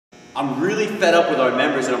I'm really fed up with our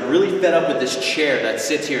members, and I'm really fed up with this chair that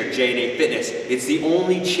sits here in J&A Fitness. It's the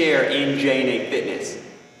only chair in J&A Fitness.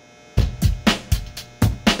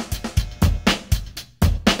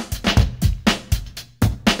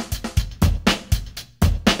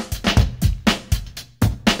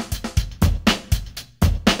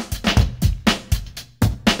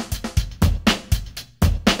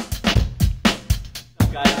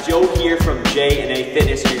 Guys, Joe here from J&A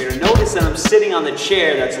Fitness. You're going to notice that I'm sitting on the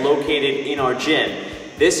chair that's located in our gym.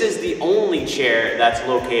 This is the only chair that's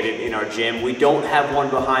located in our gym. We don't have one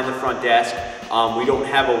behind the front desk. We don't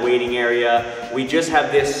have a waiting area. We just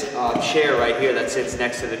have this chair right here that sits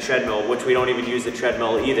next to the treadmill, which we don't even use the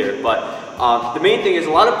treadmill either. But the main thing is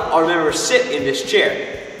a lot of our members sit in this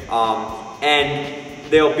chair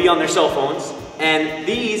and they'll be on their cell phones. And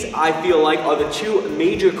these, I feel like, are the two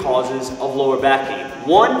major causes of lower back pain.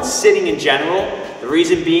 One, sitting in general. The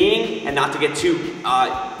reason being, and not to get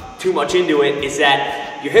too much into it, is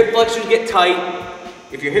that your hip flexors get tight.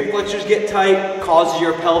 If your hip flexors get tight, it causes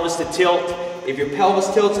your pelvis to tilt. If your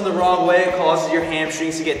pelvis tilts in the wrong way, it causes your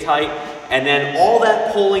hamstrings to get tight. And then all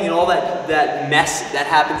that pulling and all that mess that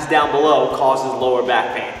happens down below causes lower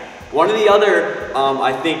back pain. One of the other,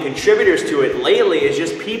 I think, contributors to it lately is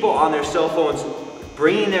just people on their cell phones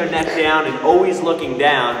bringing their neck down and always looking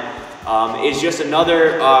down is just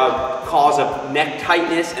another cause of neck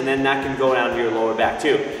tightness, and then that can go down to your lower back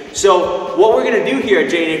too. So what we're going to do here at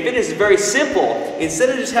J&A Fitness is very simple. Instead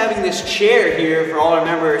of just having this chair here for all our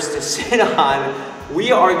members to sit on, we're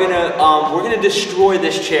gonna destroy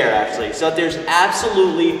this chair actually. So that there's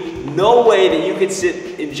absolutely no way that you could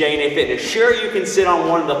sit in J&A Fitness. Sure, you can sit on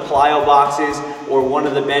one of the plyo boxes or one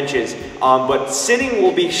of the benches, but sitting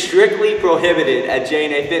will be strictly prohibited at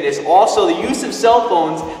J&A Fitness. Also, the use of cell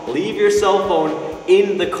phones, leave your cell phone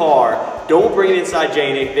in the car. Don't bring it inside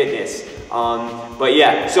J&A Fitness. But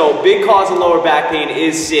yeah, so big cause of lower back pain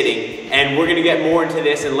is sitting, and we're gonna get more into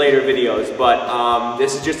this in later videos, but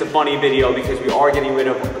this is just a funny video because we are getting rid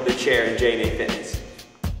of the chair in J&A Fitness.